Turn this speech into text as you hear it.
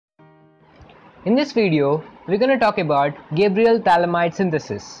In this video, we're going to talk about Gabriel Pthalamide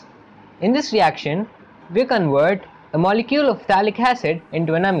synthesis. In this reaction, we convert a molecule of phthalic acid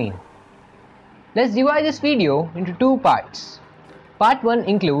into an amine. Let's divide this video into two parts. Part 1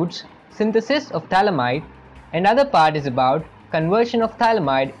 includes synthesis of phthalamide and other part is about conversion of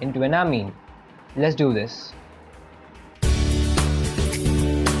phthalamide into an amine. Let's do this.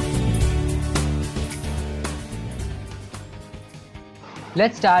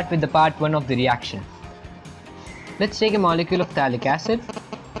 Let's start with the part 1 of the reaction. Let's take a molecule of phthalic acid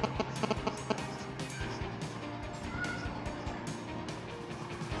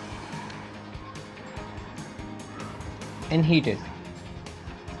and heat it.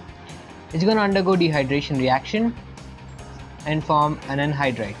 It's going to undergo dehydration reaction and form an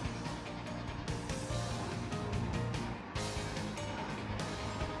anhydride.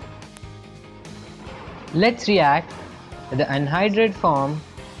 Let's react the anhydride form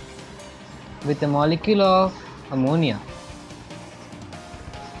with a molecule of ammonia.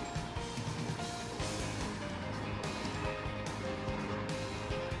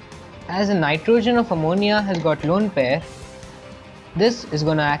 As the nitrogen of ammonia has got lone pair, this is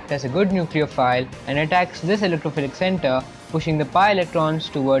going to act as a good nucleophile and attacks this electrophilic center, pushing the pi electrons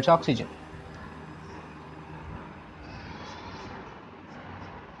towards oxygen.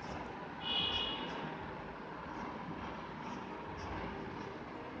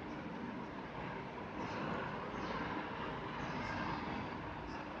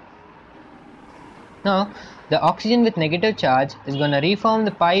 Now, the oxygen with negative charge is going to reform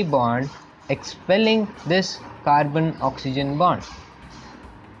the pi bond, expelling this carbon-oxygen bond.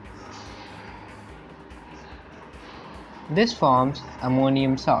 This forms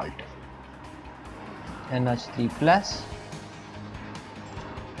ammonium salt, NH3 plus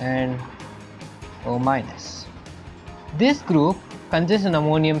and O minus. This group consists of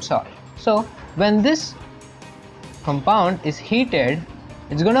ammonium salt. So, when this compound is heated,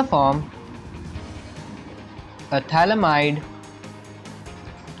 it's going to form a phthalamide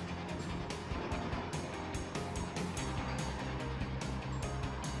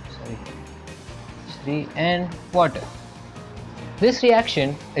and water. This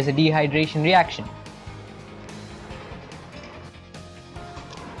reaction is a dehydration reaction.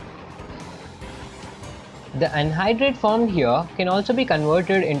 The anhydride formed here can also be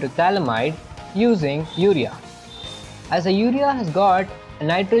converted into phthalamide using urea. As the urea has got a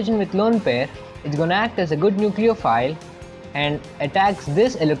nitrogen with lone pair, it's going to act as a good nucleophile and attacks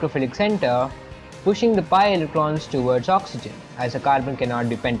this electrophilic center, pushing the pi electrons towards oxygen, as a carbon cannot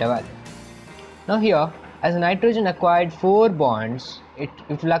be pentavalent. Now here, as the nitrogen acquired 4 bonds, it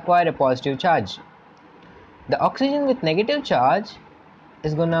will acquire a positive charge. The oxygen with negative charge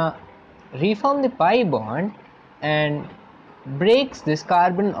is going to reform the pi bond and breaks this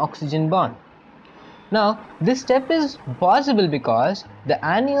carbon-oxygen bond. Now, this step is possible because the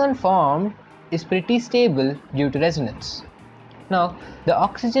anion formed is pretty stable due to resonance. Now, the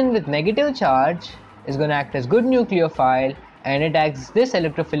oxygen with negative charge is going to act as good nucleophile and attacks this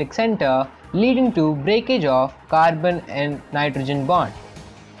electrophilic center, leading to breakage of carbon and nitrogen bond.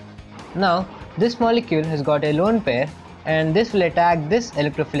 Now, this molecule has got a lone pair and this will attack this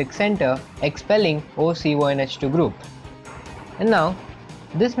electrophilic center, expelling OCONH2 group. And now,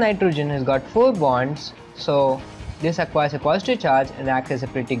 this nitrogen has got 4 bonds, so this acquires a positive charge and acts as a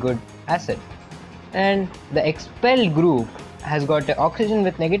pretty good acid. And the expelled group has got the oxygen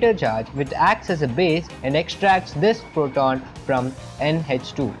with negative charge, which acts as a base and extracts this proton from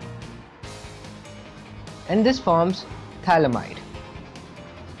NH2. And this forms phthalamide.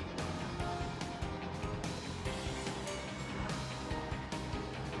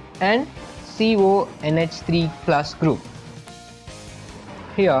 And CONH3 plus group.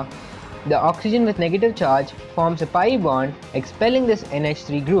 Here, the oxygen with negative charge forms a pi bond, expelling this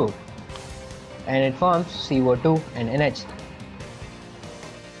NH3 group, and it forms CO2 and NH3.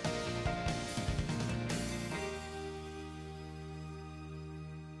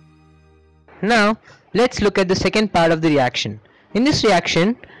 Now, let's look at the second part of the reaction. In this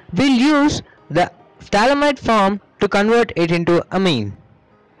reaction, we'll use the phthalamide form to convert it into amine.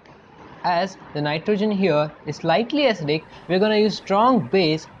 As the nitrogen here is slightly acidic, we're going to use strong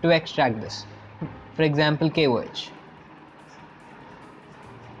base to extract this. For example, KOH.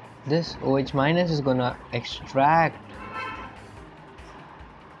 This OH minus is going to extract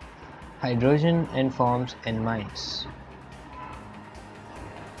hydrogen and forms N minus.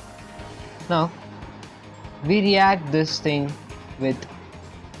 Now, we react this thing with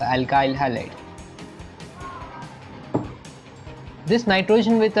alkyl halide. This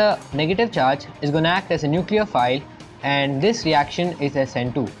nitrogen with a negative charge is going to act as a nucleophile, and this reaction is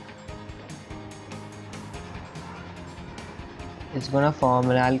SN2. it's gonna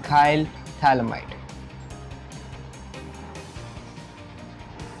form an alkyl phthalamide.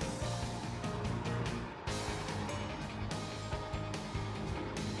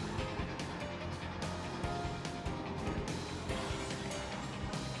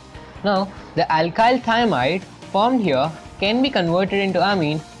 Now, the alkyl thiamide formed here can be converted into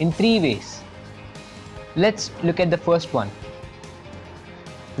amine in three ways. Let's look at the first one.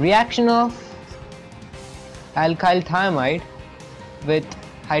 Reaction of alkyl thiamide with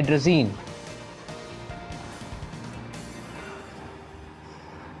hydrazine.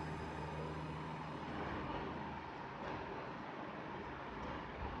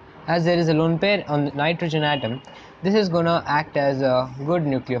 As there is a lone pair on the nitrogen atom, this is going to act as a good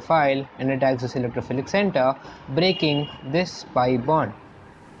nucleophile and attacks this electrophilic center, breaking this pi bond.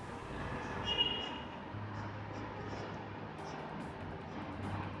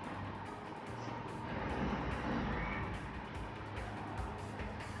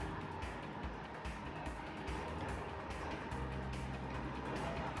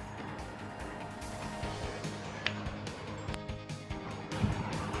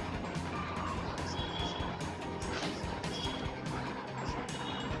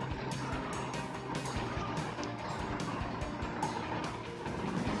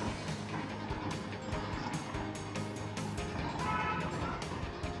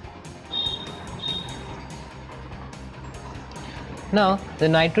 Now, the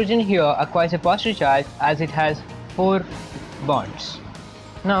nitrogen here acquires a positive charge as it has 4 bonds.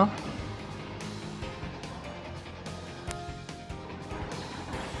 Now,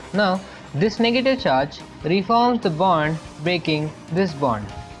 this negative charge reforms the bond, breaking this bond.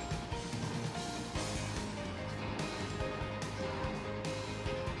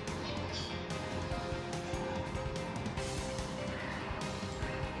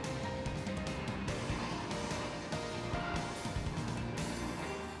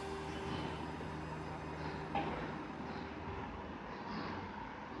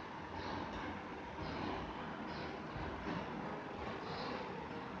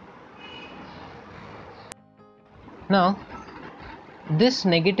 Now, this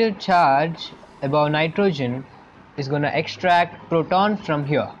negative charge above nitrogen is going to extract proton from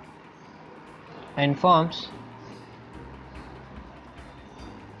here and forms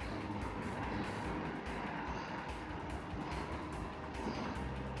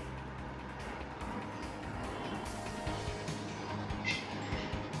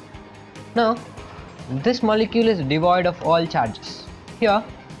Now, this molecule is devoid of all charges. Here,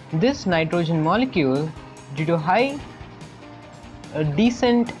 this nitrogen molecule, due to high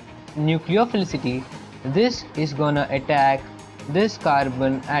decent nucleophilicity, this is gonna attack this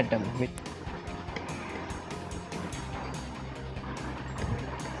carbon atom.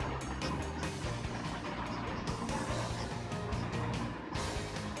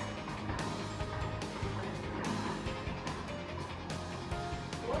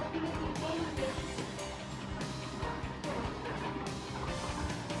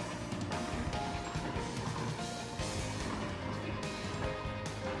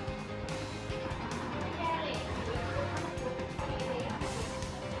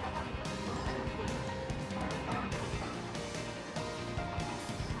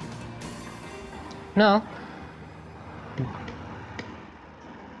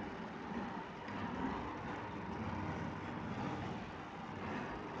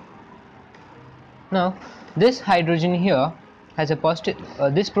 Now this hydrogen here has a positive,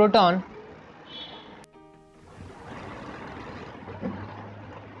 this proton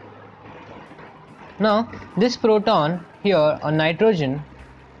here on nitrogen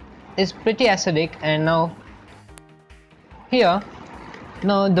is pretty acidic, and now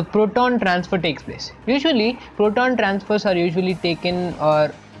the proton transfer takes place. Usually proton transfers are usually taken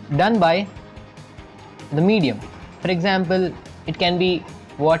or done by the medium. For example, it can be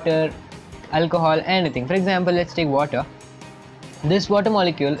water, alcohol, anything. For example, let's take water. This water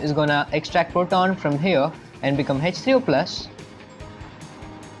molecule is gonna extract proton from here and become H3O plus,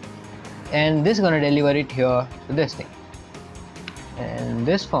 and this is gonna deliver it here to this thing, and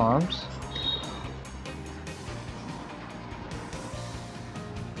this forms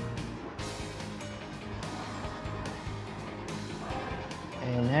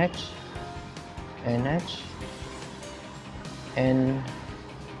NH,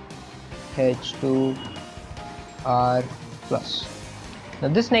 NH2R plus. Now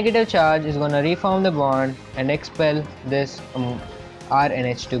this negative charge is going to reform the bond and expel this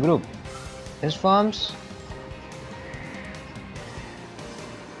RNH2 group. This forms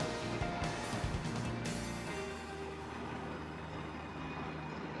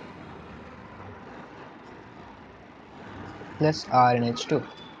plus RNH2.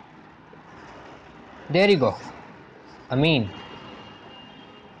 There you go, amine.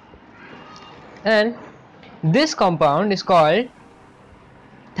 And this compound is called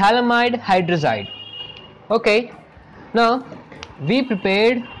phthalamide hydrazide. Okay, now we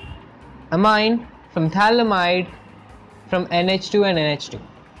prepared amine from phthalamide from NH2 and NH2,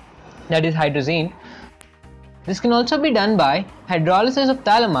 that is hydrazine. This can also be done by hydrolysis of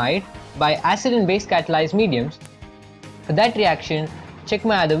phthalamide by acid and base catalyzed mediums. For that reaction, check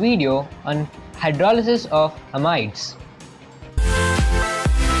my other video on hydrolysis of amides.